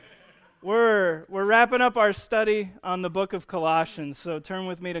we're wrapping up our study on the book of Colossians. So turn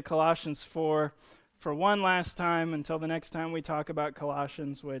with me to Colossians 4 for one last time until the next time we talk about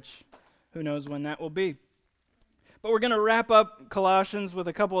Colossians, which who knows when that will be. But we're going to wrap up Colossians with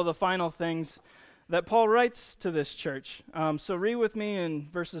a couple of the final things that Paul writes to this church. So read with me in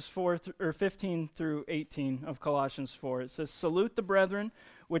verses 15 through 18 of Colossians 4. It says, "Salute the brethren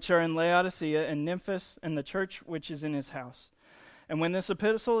which are in Laodicea and Nymphas and the church which is in his house. And when this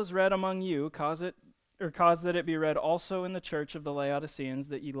epistle is read among you, cause that it be read also in the church of the Laodiceans,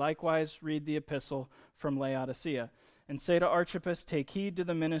 that ye likewise read the epistle from Laodicea. And say to Archippus, take heed to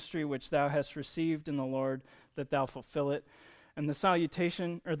the ministry which thou hast received in the Lord, that thou fulfill it. And the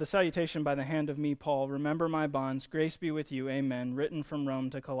salutation by the hand of me, Paul, remember my bonds, grace be with you, amen, written from Rome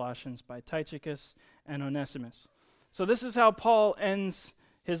to Colossians by Tychicus and Onesimus." So this is how Paul ends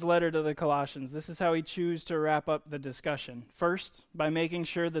his letter to the Colossians. This is how he chooses to wrap up the discussion. First, by making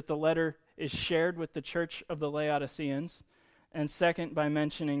sure that the letter is shared with the church of the Laodiceans. And second, by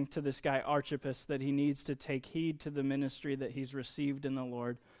mentioning to this guy Archippus that he needs to take heed to the ministry that he's received in the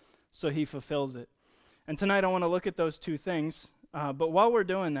Lord so he fulfills it. And tonight I want to look at those two things. But while we're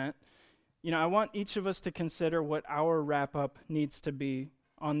doing that, I want each of us to consider what our wrap-up needs to be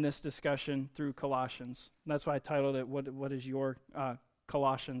on this discussion through Colossians. That's why I titled it, What is your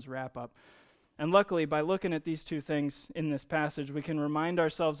Colossians wrap-up? And luckily, by looking at these two things in this passage, we can remind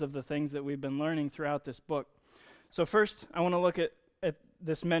ourselves of the things that we've been learning throughout this book. So first, I want to look at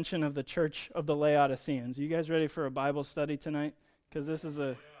this mention of the church of the Laodiceans. Are you guys ready for a Bible study tonight? Because this is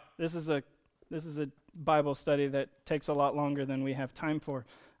a Bible study that takes a lot longer than we have time for,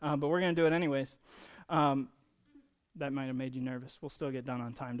 but we're going to do it anyways. That might have made you nervous. We'll still get done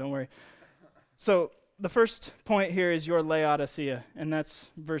on time. Don't worry. So the first point here is your Laodicea, and that's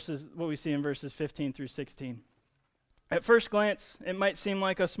what we see in verses 15 through 16. At first glance, it might seem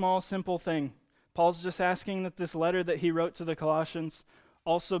like a small, simple thing. Paul's just asking that this letter that he wrote to the Colossians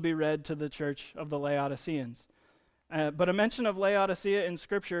also be read to the church of the Laodiceans. But a mention of Laodicea in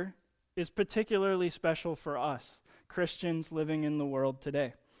Scripture is particularly special for us, Christians living in the world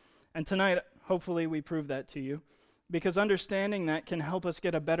today. And tonight, hopefully, we prove that to you, because understanding that can help us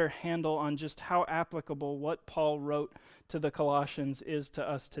get a better handle on just how applicable what Paul wrote to the Colossians is to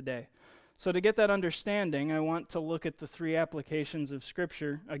us today. So to get that understanding, I want to look at the three applications of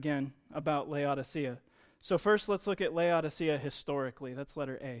Scripture, again, about Laodicea. So first, let's look at Laodicea historically. That's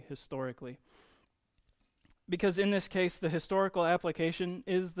letter A, historically. Because in this case, the historical application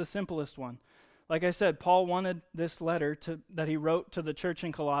is the simplest one. Like I said, Paul wanted this letter that he wrote to the church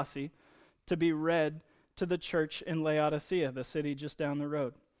in Colossae to be read to the church in Laodicea, the city just down the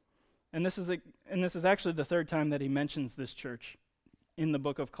road. And this is actually the third time that he mentions this church in the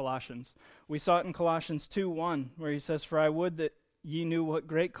book of Colossians. We saw it in Colossians 2:1, where he says, "For I would that ye knew what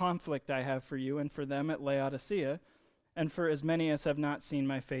great conflict I have for you and for them at Laodicea, and for as many as have not seen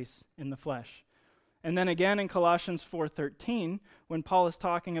my face in the flesh." And then again in Colossians 4:13, when Paul is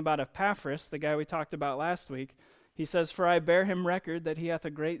talking about Epaphras, the guy we talked about last week, he says, "For I bear him record that he hath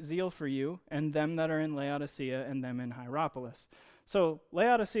a great zeal for you, and them that are in Laodicea, and them in Hierapolis." So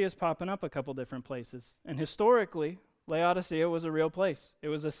Laodicea is popping up a couple different places. And historically, Laodicea was a real place. It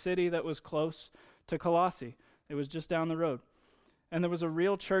was a city that was close to Colossae. It was just down the road. And there was a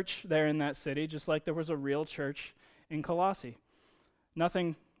real church there in that city, just like there was a real church in Colossae.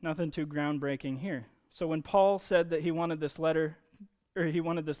 Nothing too groundbreaking here. So when Paul said that he wanted this letter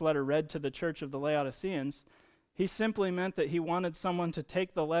read to the church of the Laodiceans, he simply meant that he wanted someone to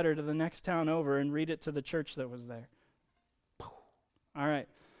take the letter to the next town over and read it to the church that was there. All right.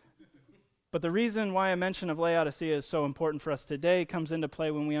 But the reason why a mention of Laodicea is so important for us today comes into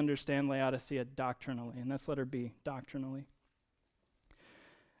play when we understand Laodicea doctrinally, and that's letter B, doctrinally.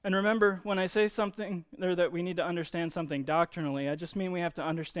 And remember, when I say something there that we need to understand something doctrinally, I just mean we have to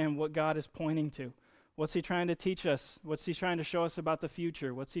understand what God is pointing to. What's he trying to teach us? What's he trying to show us about the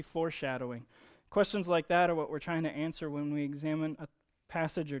future? What's he foreshadowing? Questions like that are what we're trying to answer when we examine a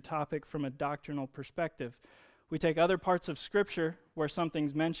passage or topic from a doctrinal perspective. We take other parts of Scripture where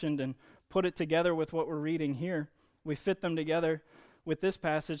something's mentioned and put it together with what we're reading here. We fit them together with this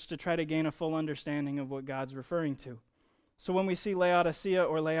passage to try to gain a full understanding of what God's referring to. So when we see Laodicea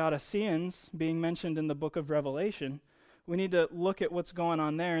or Laodiceans being mentioned in the book of Revelation, we need to look at what's going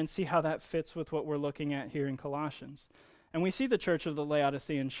on there and see how that fits with what we're looking at here in Colossians. And we see the church of the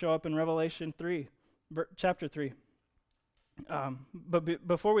Laodiceans show up in Revelation 3, chapter 3. But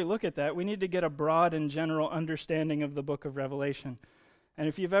before we look at that, we need to get a broad and general understanding of the book of Revelation. And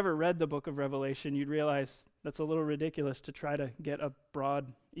if you've ever read the book of Revelation, you'd realize that's a little ridiculous to try to get a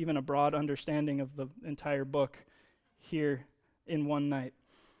broad understanding of the entire book here in one night.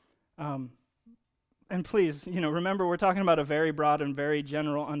 And please, remember we're talking about a very broad and very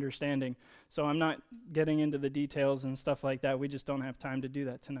general understanding. So I'm not getting into the details and stuff like that. We just don't have time to do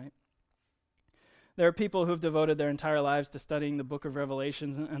that tonight. There are people who've devoted their entire lives to studying the book of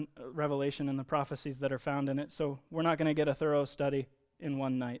Revelation and the prophecies that are found in it. So we're not going to get a thorough study in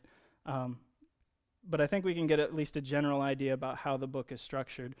one night. But I think we can get at least a general idea about how the book is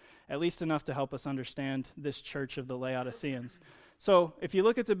structured, at least enough to help us understand this church of the Laodiceans. So if you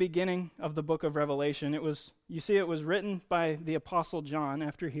look at the beginning of the book of Revelation, it was written by the Apostle John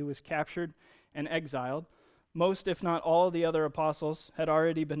after he was captured and exiled. Most, if not all, of the other apostles had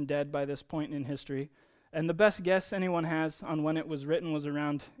already been dead by this point in history. And the best guess anyone has on when it was written was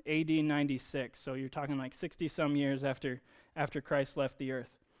around AD 96. So you're talking like 60-some years after Christ left the earth.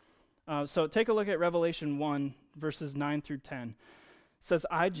 So take a look at Revelation 1, verses 9 through 10. It says,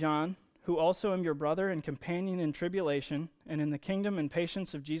 I, John, who also am your brother and companion in tribulation, and in the kingdom and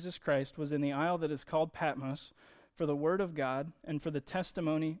patience of Jesus Christ, was in the isle that is called Patmos, for the word of God and for the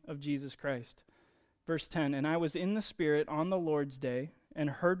testimony of Jesus Christ. Verse 10, and I was in the Spirit on the Lord's day, and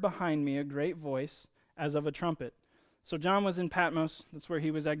heard behind me a great voice, as of a trumpet. So John was in Patmos, that's where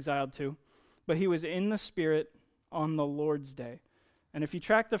he was exiled to, but he was in the Spirit on the Lord's day. And if you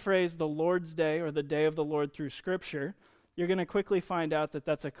track the phrase, the Lord's day, or the day of the Lord through Scripture, you're going to quickly find out that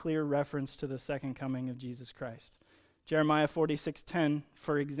that's a clear reference to the second coming of Jesus Christ. Jeremiah 46:10,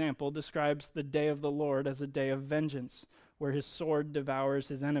 for example, describes the day of the Lord as a day of vengeance, where his sword devours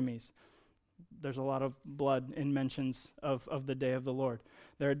his enemies. There's a lot of blood in mentions of the day of the Lord.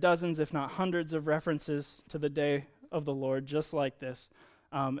 There are dozens, if not hundreds, of references to the day of the Lord just like this,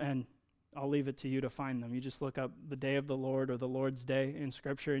 and I'll leave it to you to find them. You just look up the day of the Lord or the Lord's day in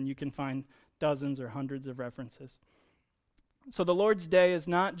Scripture, and you can find dozens or hundreds of references. So the Lord's day is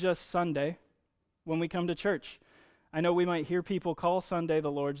not just Sunday when we come to church. I know we might hear people call Sunday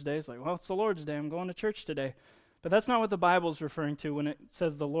the Lord's day. It's like, well, it's the Lord's day. I'm going to church today. But that's not what the Bible's referring to when it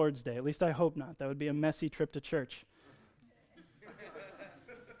says the Lord's day. At least I hope not. That would be a messy trip to church.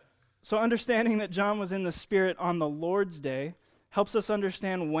 So understanding that John was in the Spirit on the Lord's day helps us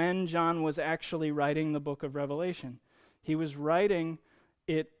understand when John was actually writing the book of Revelation. He was writing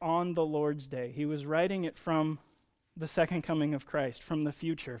it on the Lord's day. He was writing it from the second coming of Christ, from the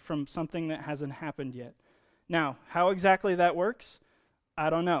future, from something that hasn't happened yet. Now, how exactly that works, I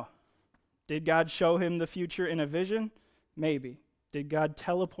don't know. Did God show him the future in a vision? Maybe. Did God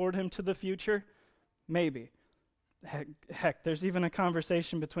teleport him to the future? Maybe. Heck, there's even a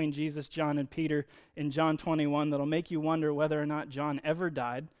conversation between Jesus, John, and Peter in John 21 that'll make you wonder whether or not John ever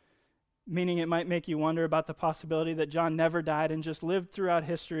died, meaning it might make you wonder about the possibility that John never died and just lived throughout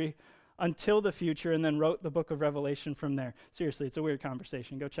history until the future and then wrote the book of Revelation from there. Seriously, it's a weird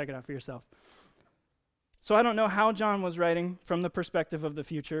conversation. Go check it out for yourself. So I don't know how John was writing from the perspective of the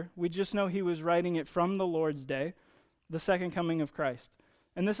future. We just know he was writing it from the Lord's day, the second coming of Christ.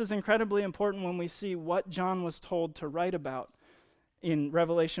 And this is incredibly important when we see what John was told to write about in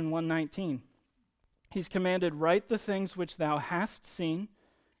Revelation 1:19. He's commanded, write the things which thou hast seen,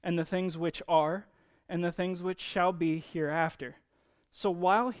 and the things which are, and the things which shall be hereafter. So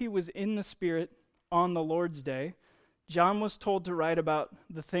while he was in the Spirit on the Lord's day, John was told to write about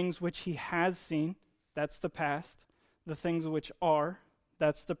the things which he has seen, that's the past, the things which are,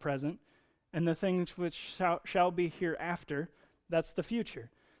 that's the present, and the things which shall be hereafter, that's the future.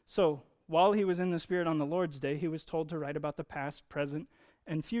 So while he was in the Spirit on the Lord's day, he was told to write about the past, present,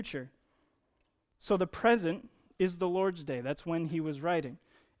 and future. So the present is the Lord's day. That's when he was writing.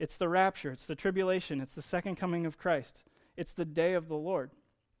 It's the rapture, it's the tribulation, it's the second coming of Christ. It's the day of the Lord.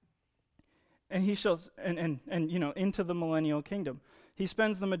 And he shall, into the millennial kingdom. He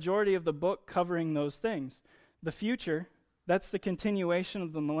spends the majority of the book covering those things. The future, that's the continuation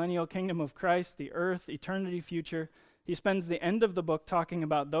of the millennial kingdom of Christ, the earth, eternity future. He spends the end of the book talking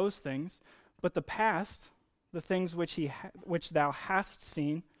about those things. But the past, the things which thou hast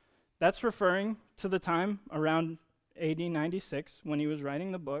seen, that's referring to the time around AD 96 when he was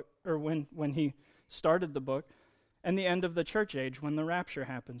writing the book, or when he started the book, and the end of the church age when the rapture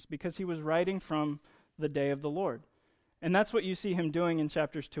happens, because he was writing from the day of the Lord. And that's what you see him doing in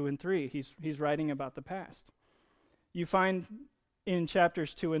chapters 2 and 3. He's writing about the past. You find in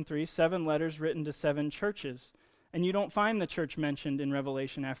chapters 2 and 3 7 letters written to 7 churches. And you don't find the church mentioned in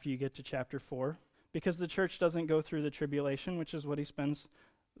Revelation after you get to chapter 4, because the church doesn't go through the tribulation, which is what he spends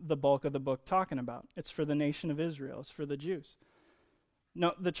the bulk of the book talking about. It's for the nation of Israel. It's for the Jews.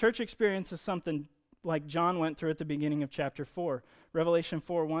 No, the church experiences something like John went through at the beginning of chapter 4. Revelation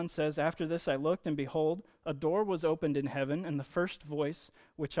 4:1 says, after this I looked, and behold, a door was opened in heaven, and the first voice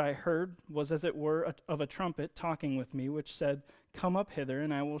which I heard was as it were of a trumpet talking with me, which said, Come up hither,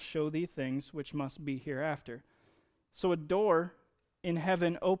 and I will show thee things which must be hereafter. So a door in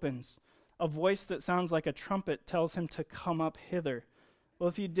heaven opens. A voice that sounds like a trumpet tells him to come up hither. Well,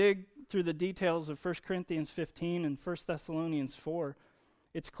 if you dig through the details of 1 Corinthians 15 and 1 Thessalonians 4,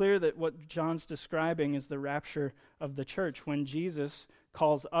 it's clear that what John's describing is the rapture of the church, when Jesus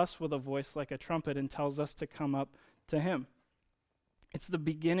calls us with a voice like a trumpet and tells us to come up to him. It's the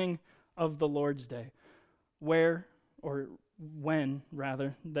beginning of the Lord's Day, when,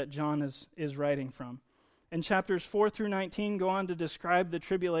 that John is writing from. And chapters 4 through 19 go on to describe the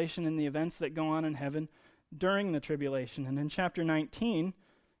tribulation and the events that go on in heaven during the tribulation. And in chapter 19,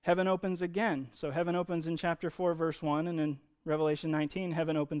 heaven opens again. So heaven opens in chapter 4, verse 1, and in Revelation 19,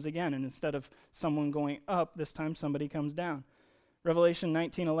 heaven opens again. And instead of someone going up, this time somebody comes down. Revelation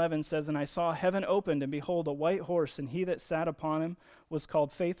 19:11 says, And I saw heaven opened, and behold, a white horse, and he that sat upon him was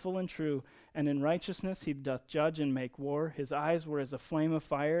called Faithful and True, and in righteousness he doth judge and make war. His eyes were as a flame of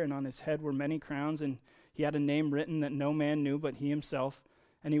fire, and on his head were many crowns, and he had a name written that no man knew but he himself.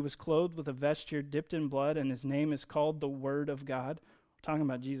 And he was clothed with a vesture dipped in blood, and his name is called the Word of God. We're talking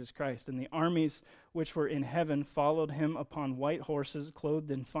about Jesus Christ. And the armies which were in heaven followed him upon white horses,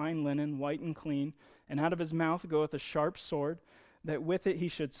 clothed in fine linen, white and clean. And out of his mouth goeth a sharp sword, that with it he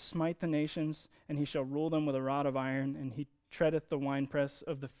should smite the nations, and he shall rule them with a rod of iron, and he treadeth the winepress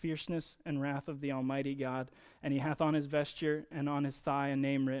of the fierceness and wrath of the Almighty God. And he hath on his vesture and on his thigh a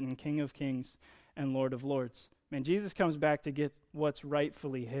name written, King of Kings and Lord of Lords. Man, Jesus comes back to get what's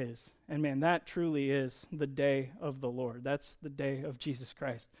rightfully his. And man, that truly is the day of the Lord. That's the day of Jesus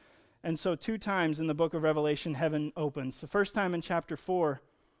Christ. And so 2 times in the book of Revelation, heaven opens. The first time in chapter 4,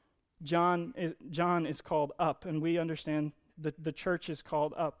 John is called up, and we understand the church is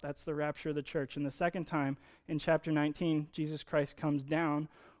called up. That's the rapture of the church. And the second time in chapter 19, Jesus Christ comes down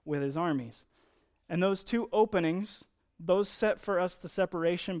with his armies. And those 2 openings, those set for us the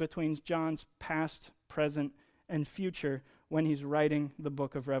separation between John's past, present, and future when he's writing the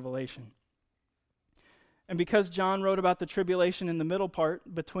book of Revelation. And because John wrote about the tribulation in the middle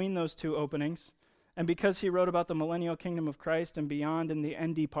part between those 2 openings, and because he wrote about the millennial kingdom of Christ and beyond in the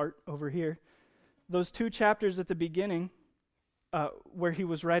endy part over here, those 2 chapters at the beginning where he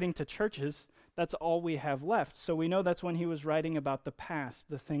was writing to churches, that's all we have left. So we know that's when he was writing about the past,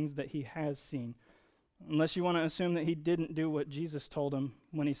 the things that he has seen. Unless you want to assume that he didn't do what Jesus told him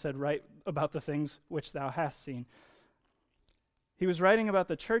when he said, write about the things which thou hast seen. He was writing about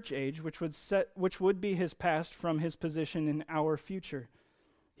the church age, which would be his past from his position in our future.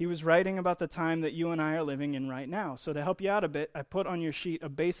 He was writing about the time that you and I are living in right now. So to help you out a bit, I put on your sheet a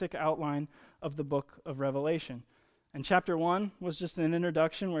basic outline of the book of Revelation. And chapter 1 was just an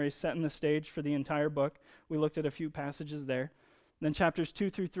introduction where he's setting the stage for the entire book. We looked at a few passages there. Then chapters 2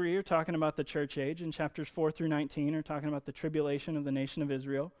 through 3 are talking about the church age, and chapters 4 through 19 are talking about the tribulation of the nation of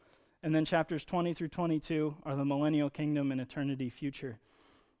Israel. And then chapters 20 through 22 are the millennial kingdom and eternity future.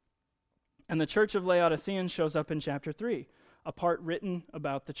 And the church of Laodiceans shows up in chapter 3, a part written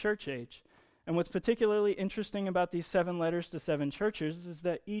about the church age. And what's particularly interesting about these 7 letters to 7 churches is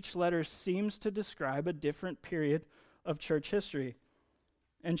that each letter seems to describe a different period of church history.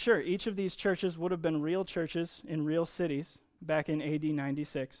 And sure, each of these churches would have been real churches in real cities back in AD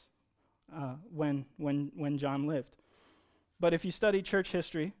 96 when John lived. But if you study church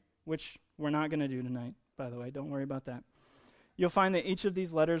history, which we're not going to do tonight, by the way, don't worry about that, you'll find that each of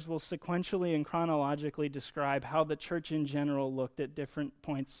these letters will sequentially and chronologically describe how the church in general looked at different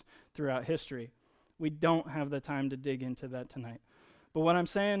points throughout history. We don't have the time to dig into that tonight. But what I'm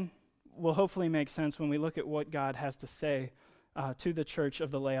saying will hopefully make sense when we look at what God has to say to the church of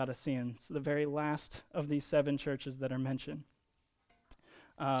the Laodiceans, the very last of these 7 churches that are mentioned.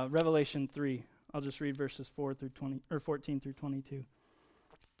 Revelation 3. I'll just read verses 14 through 22. It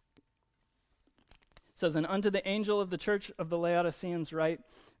says, And unto the angel of the church of the Laodiceans write,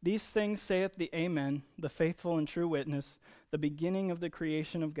 These things saith the Amen, the faithful and true witness, the beginning of the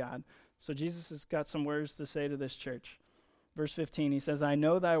creation of God. So Jesus has got some words to say to this church. Verse 15, he says, I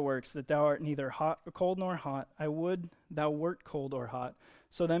know thy works, that thou art neither cold nor hot. I would thou wert cold or hot.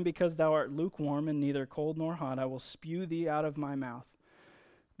 So then, because thou art lukewarm and neither cold nor hot, I will spew thee out of my mouth.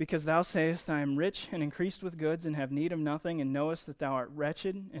 Because thou sayest, I am rich and increased with goods and have need of nothing, and knowest that thou art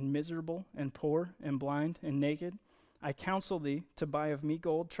wretched and miserable and poor and blind and naked. I counsel thee to buy of me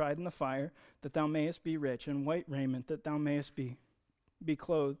gold tried in the fire, that thou mayest be rich, and white raiment, that thou mayest be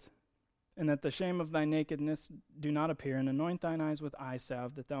clothed, and that the shame of thy nakedness do not appear, and anoint thine eyes with eye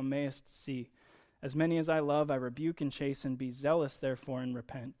salve, that thou mayest see. As many as I love, I rebuke and chasten. Be zealous, therefore, and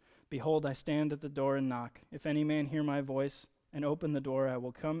repent. Behold, I stand at the door and knock. If any man hear my voice and open the door, I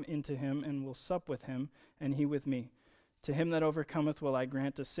will come into him and will sup with him, and he with me. To him that overcometh will I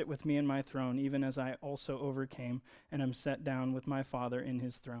grant to sit with me in my throne, even as I also overcame, and am set down with my Father in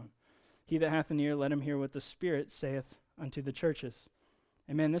his throne. He that hath an ear, let him hear what the Spirit saith unto the churches.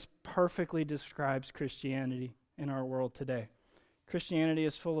 Amen. This perfectly describes Christianity in our world today. Christianity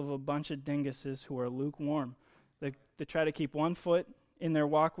is full of a bunch of dinguses who are lukewarm. They try to keep one foot in their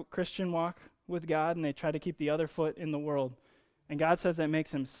Christian walk with God, and they try to keep the other foot in the world. And God says that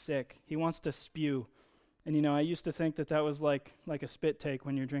makes him sick. He wants to spew. And I used to think that was like a spit take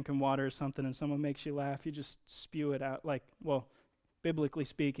when you're drinking water or something and someone makes you laugh. You just spew it out. Biblically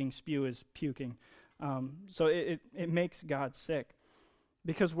speaking, spew is puking. So it makes God sick.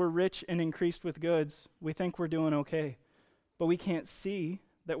 Because we're rich and increased with goods, we think we're doing okay. But we can't see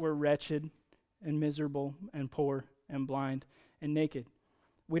that we're wretched and miserable and poor and blind and naked.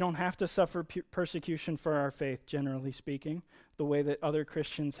 We don't have to suffer persecution for our faith, generally speaking, the way that other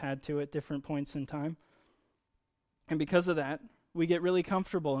Christians had to at different points in time. And because of that, we get really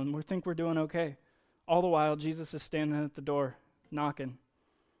comfortable and we think we're doing okay. All the while, Jesus is standing at the door, knocking,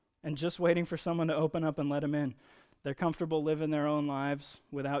 and just waiting for someone to open up and let him in. They're comfortable living their own lives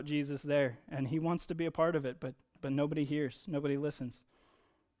without Jesus there, and he wants to be a part of it, but nobody hears, nobody listens.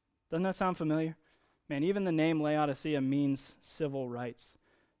 Doesn't that sound familiar? Man, even the name Laodicea means civil rights.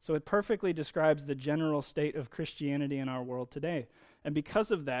 So it perfectly describes the general state of Christianity in our world today. And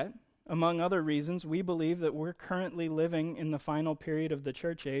because of that, among other reasons, we believe that we're currently living in the final period of the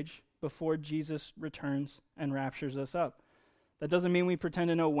church age before Jesus returns and raptures us up. That doesn't mean we pretend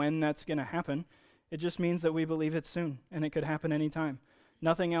to know when that's going to happen. It just means that we believe it's soon, and it could happen anytime.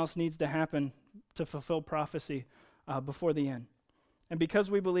 Nothing else needs to happen to fulfill prophecy before the end. And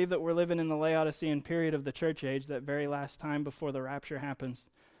because we believe that we're living in the Laodicean period of the church age, that very last time before the rapture happens,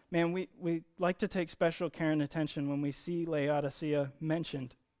 man, we like to take special care and attention when we see Laodicea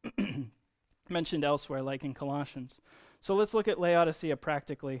mentioned elsewhere, like in Colossians. So let's look at Laodicea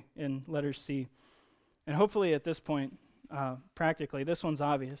practically in letter C. And hopefully at this point, practically, this one's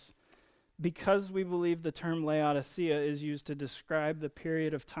obvious. Because we believe the term Laodicea is used to describe the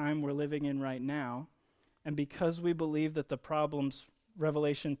period of time we're living in right now, and because we believe that the problems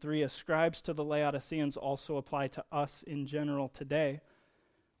Revelation 3 ascribes to the Laodiceans also apply to us in general today,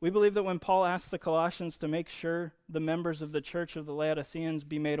 we believe that when Paul asked the Colossians to make sure the members of the church of the Laodiceans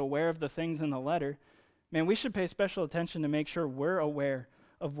be made aware of the things in the letter, man, we should pay special attention to make sure we're aware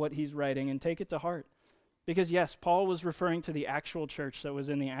of what he's writing and take it to heart. Because yes, Paul was referring to the actual church that was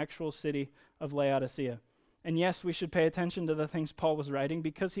in the actual city of Laodicea. And yes, we should pay attention to the things Paul was writing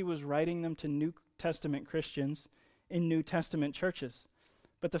because he was writing them to New Testament Christians in New Testament churches.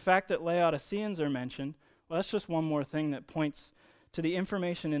 But the fact that Laodiceans are mentioned, well, that's just one more thing that points to the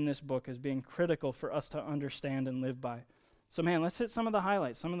information in this book as being critical for us to understand and live by. So man, let's hit some of the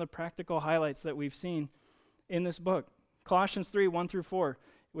highlights, some of the practical highlights that we've seen in this book. Colossians 3, 1 through 4,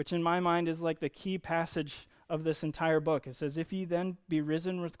 which in my mind is like the key passage of this entire book. It says, "If ye then be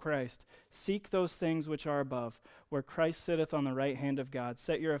risen with Christ, seek those things which are above, where Christ sitteth on the right hand of God.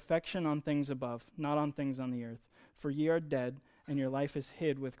 Set your affection on things above, not on things on the earth. For ye are dead, and your life is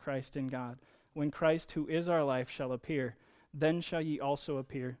hid with Christ in God. When Christ, who is our life, shall appear, then shall ye also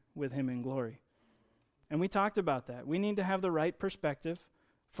appear with him in glory." And we talked about that. We need to have the right perspective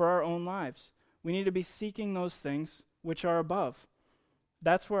for our own lives. We need to be seeking those things which are above.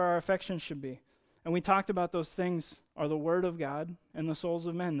 That's where our affection should be. And we talked about those things are the Word of God and the souls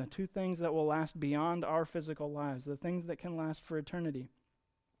of men, the two things that will last beyond our physical lives, the things that can last for eternity.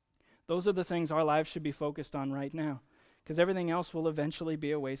 Those are the things our lives should be focused on right now, because everything else will eventually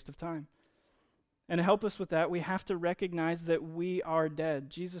be a waste of time. And to help us with that, we have to recognize that we are dead.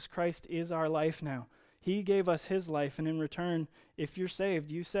 Jesus Christ is our life now. He gave us his life, and in return, if you're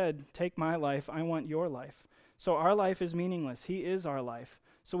saved, you said, "Take my life, I want your life." So our life is meaningless. He is our life.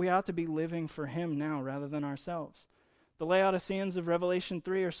 So we ought to be living for him now rather than ourselves. The Laodiceans of Revelation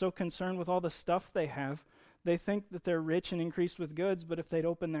 3 are so concerned with all the stuff they have. They think that they're rich and increased with goods, but if they'd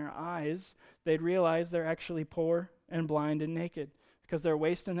open their eyes, they'd realize they're actually poor and blind and naked because they're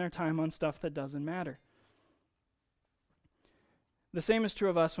wasting their time on stuff that doesn't matter. The same is true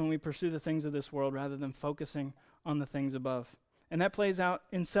of us when we pursue the things of this world rather than focusing on the things above. And that plays out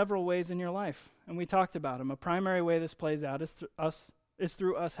in several ways in your life, and we talked about them. A primary way this plays out is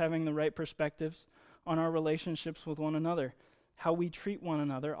through us having the right perspectives on our relationships with one another. How we treat one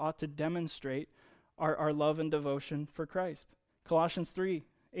another ought to demonstrate our love and devotion for Christ. Colossians 3,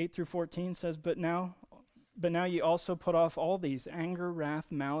 8 through 14 says, But now ye also put off all these, anger,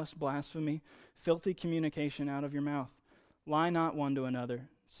 wrath, malice, blasphemy, filthy communication out of your mouth. Lie not one to another,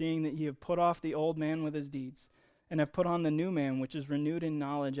 seeing that ye have put off the old man with his deeds, and have put on the new man, which is renewed in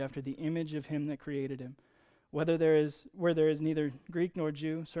knowledge after the image of him that created him, where there is neither Greek nor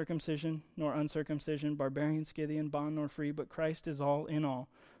Jew, circumcision nor uncircumcision, barbarian, Scythian, bond nor free, but Christ is all in all.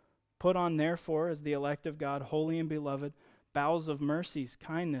 Put on, therefore, as the elect of God, holy and beloved, bowels of mercies,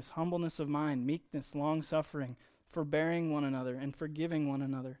 kindness, humbleness of mind, meekness, long-suffering, forbearing one another, and forgiving one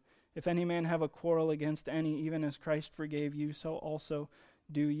another. If any man have a quarrel against any, even as Christ forgave you, so also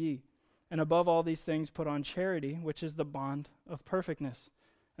do ye. And above all these things put on charity, which is the bond of perfectness.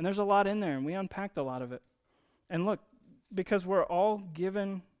 And there's a lot in there, and we unpacked a lot of it. And look, because we've all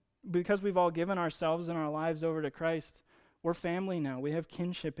given ourselves and our lives over to Christ, we're family now. We have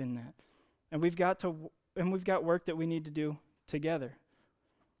kinship in that. And we've got work that we need to do together.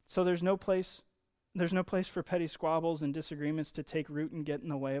 So there's no place for petty squabbles and disagreements to take root and get in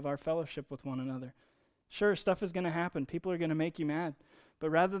the way of our fellowship with one another. Sure, stuff is going to happen. People are going to make you mad.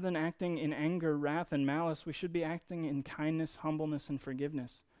 But rather than acting in anger, wrath, and malice, we should be acting in kindness, humbleness, and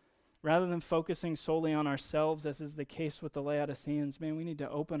forgiveness. Rather than focusing solely on ourselves, as is the case with the Laodiceans, man, we need to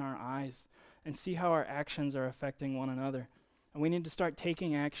open our eyes and see how our actions are affecting one another. And we need to start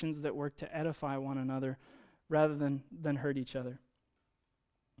taking actions that work to edify one another rather than hurt each other.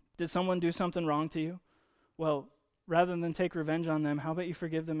 Did someone do something wrong to you? Well, rather than take revenge on them, how about you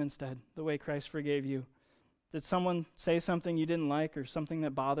forgive them instead, the way Christ forgave you? Did someone say something you didn't like or something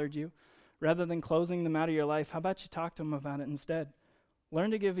that bothered you? Rather than closing them out of your life, how about you talk to them about it instead? Learn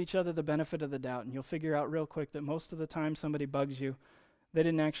to give each other the benefit of the doubt, and you'll figure out real quick that most of the time somebody bugs you, they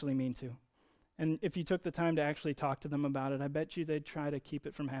didn't actually mean to. And if you took the time to actually talk to them about it, I bet you they'd try to keep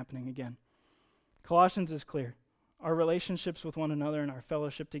it from happening again. Colossians is clear. Our relationships with one another and our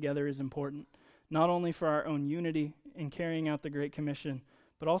fellowship together is important, not only for our own unity in carrying out the Great Commission,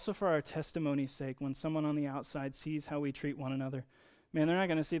 but also for our testimony's sake when someone on the outside sees how we treat one another. Man, they're not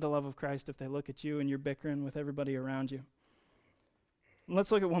going to see the love of Christ if they look at you and you're bickering with everybody around you.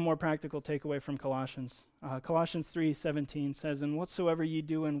 Let's look at one more practical takeaway from Colossians. Colossians 3:17 says, "And whatsoever ye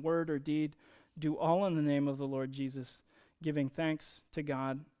do in word or deed, do all in the name of the Lord Jesus, giving thanks to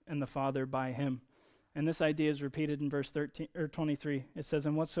God and the Father by him." And this idea is repeated in verse 23. It says,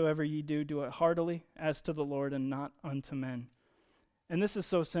 "And whatsoever ye do, do it heartily as to the Lord and not unto men." And this is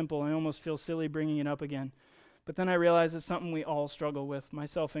so simple, I almost feel silly bringing it up again. But then I realize it's something we all struggle with,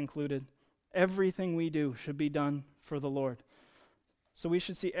 myself included. Everything we do should be done for the Lord. So we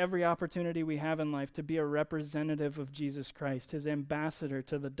should see every opportunity we have in life to be a representative of Jesus Christ, his ambassador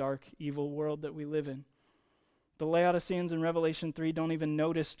to the dark, evil world that we live in. The Laodiceans in Revelation 3 don't even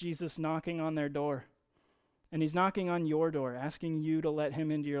notice Jesus knocking on their door. And he's knocking on your door, asking you to let him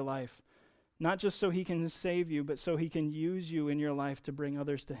into your life. Not just so he can save you, but so he can use you in your life to bring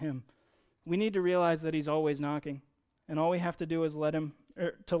others to him. We need to realize that he's always knocking. And all we have to do is let him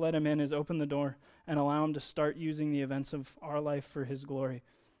in is open the door and allow him to start using the events of our life for his glory.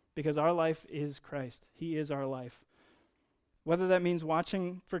 Because our life is Christ. He is our life. Whether that means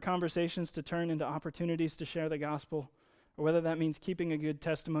watching for conversations to turn into opportunities to share the gospel, or whether that means keeping a good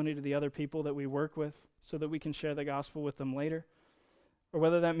testimony to the other people that we work with so that we can share the gospel with them later, or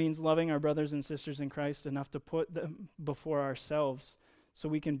whether that means loving our brothers and sisters in Christ enough to put them before ourselves so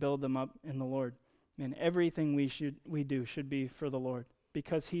we can build them up in the Lord. And everything we do should be for the Lord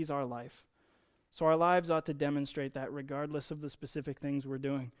because he's our life. So our lives ought to demonstrate that regardless of the specific things we're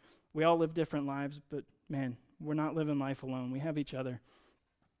doing. We all live different lives, but man, we're not living life alone. We have each other.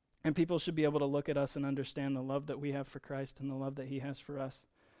 And people should be able to look at us and understand the love that we have for Christ and the love that he has for us.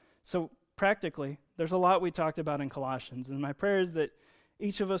 So practically, there's a lot we talked about in Colossians, and my prayer is that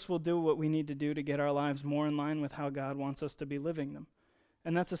each of us will do what we need to do to get our lives more in line with how God wants us to be living them.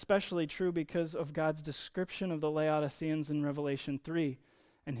 And that's especially true because of God's description of the Laodiceans in Revelation 3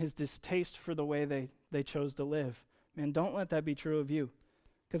 and his distaste for the way they chose to live. Man, don't let that be true of you.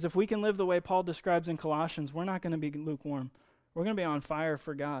 Because if we can live the way Paul describes in Colossians, we're not going to be lukewarm. We're going to be on fire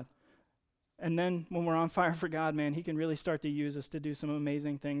for God. And then when we're on fire for God, man, he can really start to use us to do some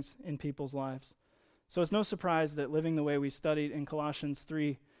amazing things in people's lives. So it's no surprise that living the way we studied in Colossians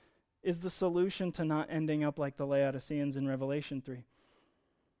 3 is the solution to not ending up like the Laodiceans in Revelation 3.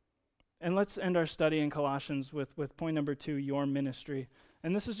 And let's end our study in Colossians with point number 2, your ministry.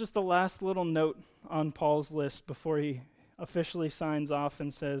 And this is just the last little note on Paul's list before he officially signs off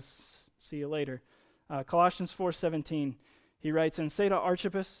and says, see you later. Colossians 4:17, he writes, "And say to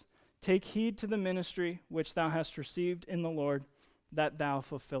Archippus, take heed to the ministry which thou hast received in the Lord, that thou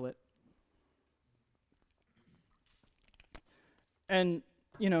fulfill it." And,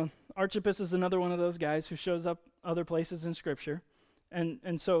 Archippus is another one of those guys who shows up other places in Scripture.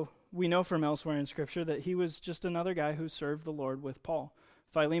 And so we know from elsewhere in Scripture that he was just another guy who served the Lord with Paul.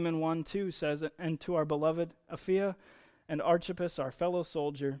 Philemon 1:2 says, "And to our beloved Apphia and Archippus, our fellow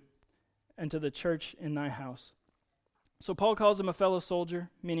soldier, and to the church in thy house. So Paul calls him a fellow soldier,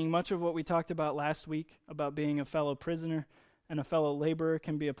 meaning much of what we talked about last week about being a fellow prisoner and a fellow laborer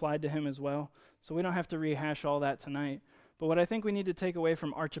can be applied to him as well. So we don't have to rehash all that tonight. But what I think we need to take away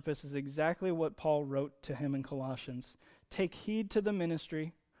from Archippus is exactly what Paul wrote to him in Colossians. Take heed to the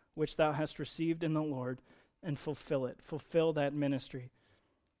ministry which thou hast received in the Lord, and fulfill it. Fulfill that ministry.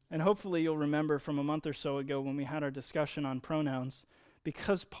 And hopefully you'll remember from a month or so ago when we had our discussion on pronouns,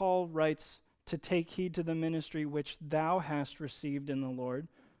 because Paul writes to take heed to the ministry which thou hast received in the Lord,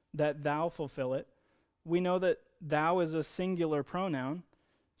 that thou fulfill it. We know that thou is a singular pronoun,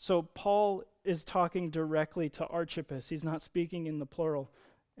 so Paul is talking directly to Archippus. He's not speaking in the plural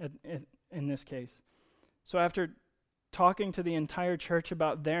in this case. So after talking to the entire church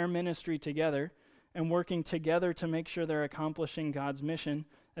about their ministry together and working together to make sure they're accomplishing God's mission,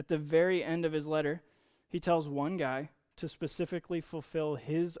 at the very end of his letter, he tells one guy to specifically fulfill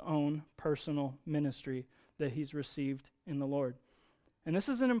his own personal ministry that he's received in the Lord. And this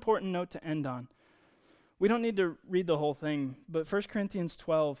is an important note to end on. We don't need to read the whole thing, but 1 Corinthians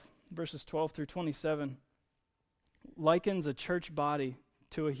 12, verses 12 through 27, likens a church body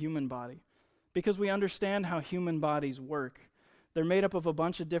to a human body, because we understand how human bodies work. They're made up of a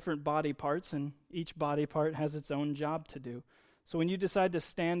bunch of different body parts, and each body part has its own job to do. So when you decide to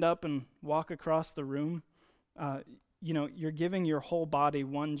stand up and walk across the room, you're giving your whole body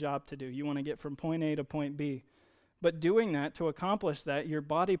one job to do. You want to get from point A to point B. But doing that, to accomplish that, your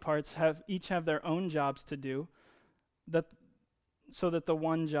body parts each have their own jobs to do, so that the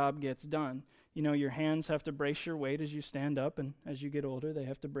one job gets done. Your hands have to brace your weight as you stand up, and as you get older, they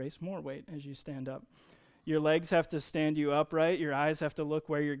have to brace more weight as you stand up. Your legs have to stand you upright. Your eyes have to look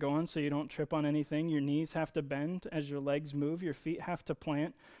where you're going so you don't trip on anything. Your knees have to bend as your legs move. Your feet have to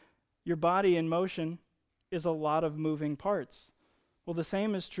plant. Your body in motion is a lot of moving parts. Well, the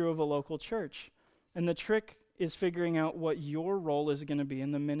same is true of a local church. And the trick is figuring out what your role is going to be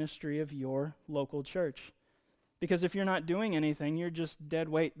in the ministry of your local church. Because if you're not doing anything, you're just dead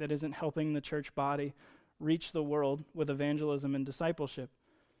weight that isn't helping the church body reach the world with evangelism and discipleship.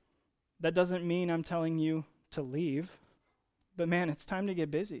 That doesn't mean I'm telling you to leave, but man, it's time to get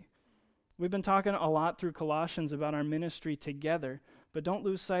busy. We've been talking a lot through Colossians about our ministry together, but don't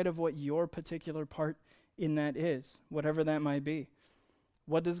lose sight of what your particular part in that is, whatever that might be.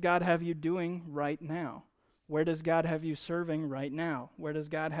 What does God have you doing right now? Where does God have you serving right now? Where does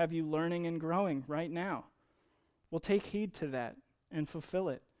God have you learning and growing right now? Well, take heed to that and fulfill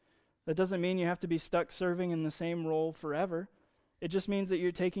it. That doesn't mean you have to be stuck serving in the same role forever. It just means that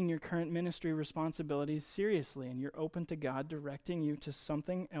you're taking your current ministry responsibilities seriously and you're open to God directing you to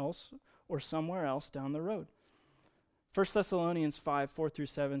something else or somewhere else down the road. 1 Thessalonians 5, 4 through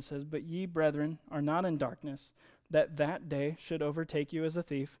 7 says, "But ye, brethren, are not in darkness, that day should overtake you as a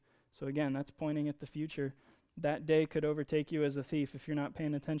thief." So again, that's pointing at the future. That day could overtake you as a thief if you're not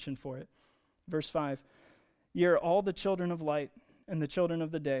paying attention for it. Verse 5, "Ye are all the children of light and the children of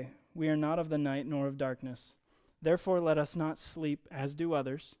the day. We are not of the night nor of darkness. Therefore let us not sleep as do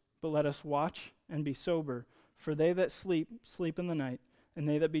others, but let us watch and be sober. For they that sleep, sleep in the night, and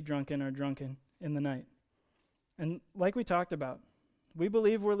they that be drunken are drunken in the night." And like we talked about, we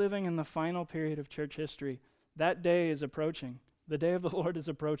believe we're living in the final period of church history. That day is approaching. The day of the Lord is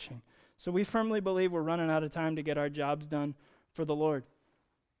approaching. So we firmly believe we're running out of time to get our jobs done for the Lord.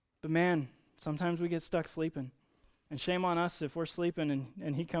 But man, sometimes we get stuck sleeping. And shame on us if we're sleeping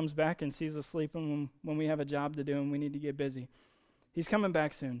and he comes back and sees us sleeping when we have a job to do and we need to get busy. He's coming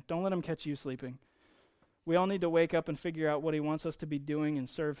back soon. Don't let him catch you sleeping. We all need to wake up and figure out what he wants us to be doing and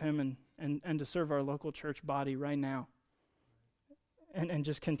serve him and to serve our local church body right now. And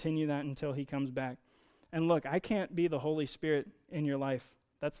just continue that until he comes back. And look, I can't be the Holy Spirit in your life.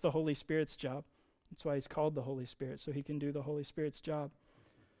 That's the Holy Spirit's job. That's why he's called the Holy Spirit, so he can do the Holy Spirit's job.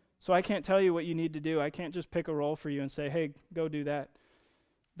 So I can't tell you what you need to do. I can't just pick a role for you and say, hey, go do that.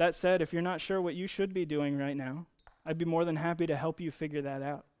 That said, if you're not sure what you should be doing right now, I'd be more than happy to help you figure that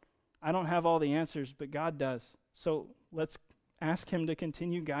out. I don't have all the answers, but God does. So let's ask him to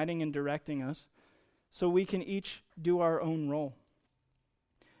continue guiding and directing us so we can each do our own role.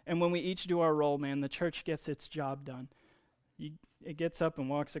 And when we each do our role, man, the church gets its job done. It gets up and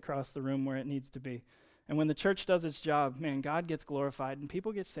walks across the room where it needs to be. And when the church does its job, man, God gets glorified and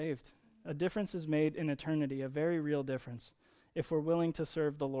people get saved. A difference is made in eternity, a very real difference, if we're willing to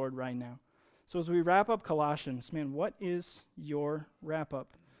serve the Lord right now. So as we wrap up Colossians, man, what is your wrap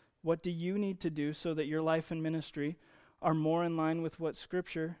up? What do you need to do so that your life and ministry are more in line with what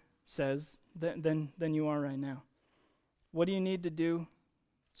Scripture says than you are right now? What do you need to do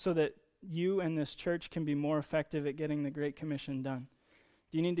so that you and this church can be more effective at getting the Great Commission done?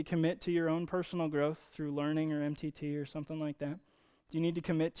 Do you need to commit to your own personal growth through learning or MTT or something like that? Do you need to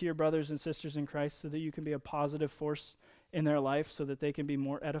commit to your brothers and sisters in Christ so that you can be a positive force in their life so that they can be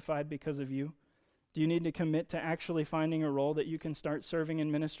more edified because of you? Do you need to commit to actually finding a role that you can start serving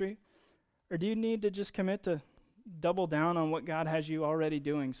in ministry? Or do you need to just commit to double down on what God has you already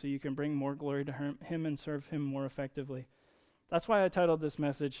doing so you can bring more glory to him and serve him more effectively? That's why I titled this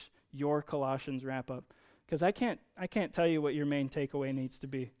message, Your Colossians Wrap-Up. Because I can't tell you what your main takeaway needs to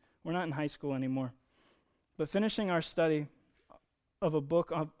be. We're not in high school anymore. But finishing our study of a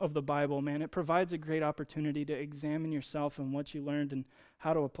book of the Bible, man, it provides a great opportunity to examine yourself and what you learned and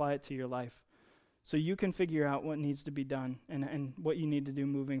how to apply it to your life. So you can figure out what needs to be done and what you need to do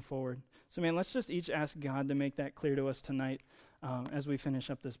moving forward. So, man, let's just each ask God to make that clear to us tonight as we finish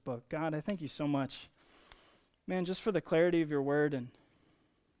up this book. God, I thank you so much, man, just for the clarity of your word and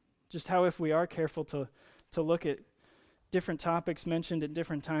just how if we are careful to look at different topics mentioned at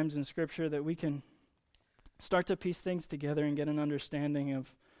different times in Scripture, that we can start to piece things together and get an understanding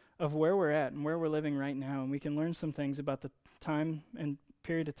of where we're at and where we're living right now. And we can learn some things about the time and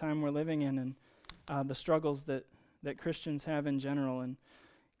period of time we're living in and the struggles that Christians have in general. And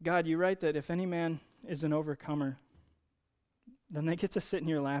God, you write that if any man is an overcomer, then they get to sit in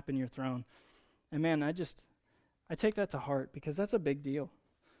your lap in your throne. And man, I take that to heart because that's a big deal.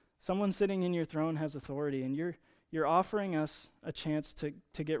 Someone sitting in your throne has authority, and you're offering us a chance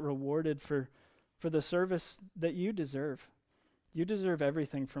to get rewarded for the service that you deserve. You deserve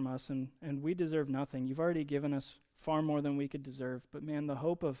everything from us, and we deserve nothing. You've already given us far more than we could deserve. But man, the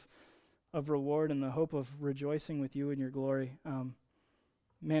hope of reward and the hope of rejoicing with you in your glory,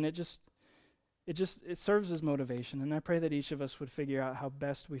 man, it serves as motivation. And I pray that each of us would figure out how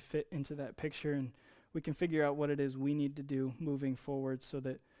best we fit into that picture, and we can figure out what it is we need to do moving forward so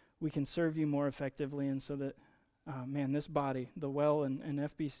that we can serve you more effectively, and so that, man, this body, the Well and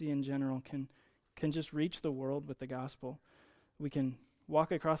FBC in general, can just reach the world with the gospel. We can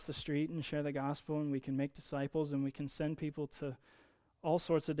walk across the street and share the gospel, and we can make disciples, and we can send people to all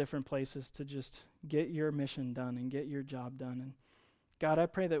sorts of different places to just get your mission done and get your job done. And God, I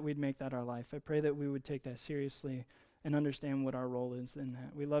pray that we'd make that our life. I pray that we would take that seriously and understand what our role is in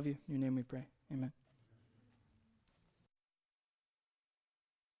that. We love you. In your name we pray. Amen.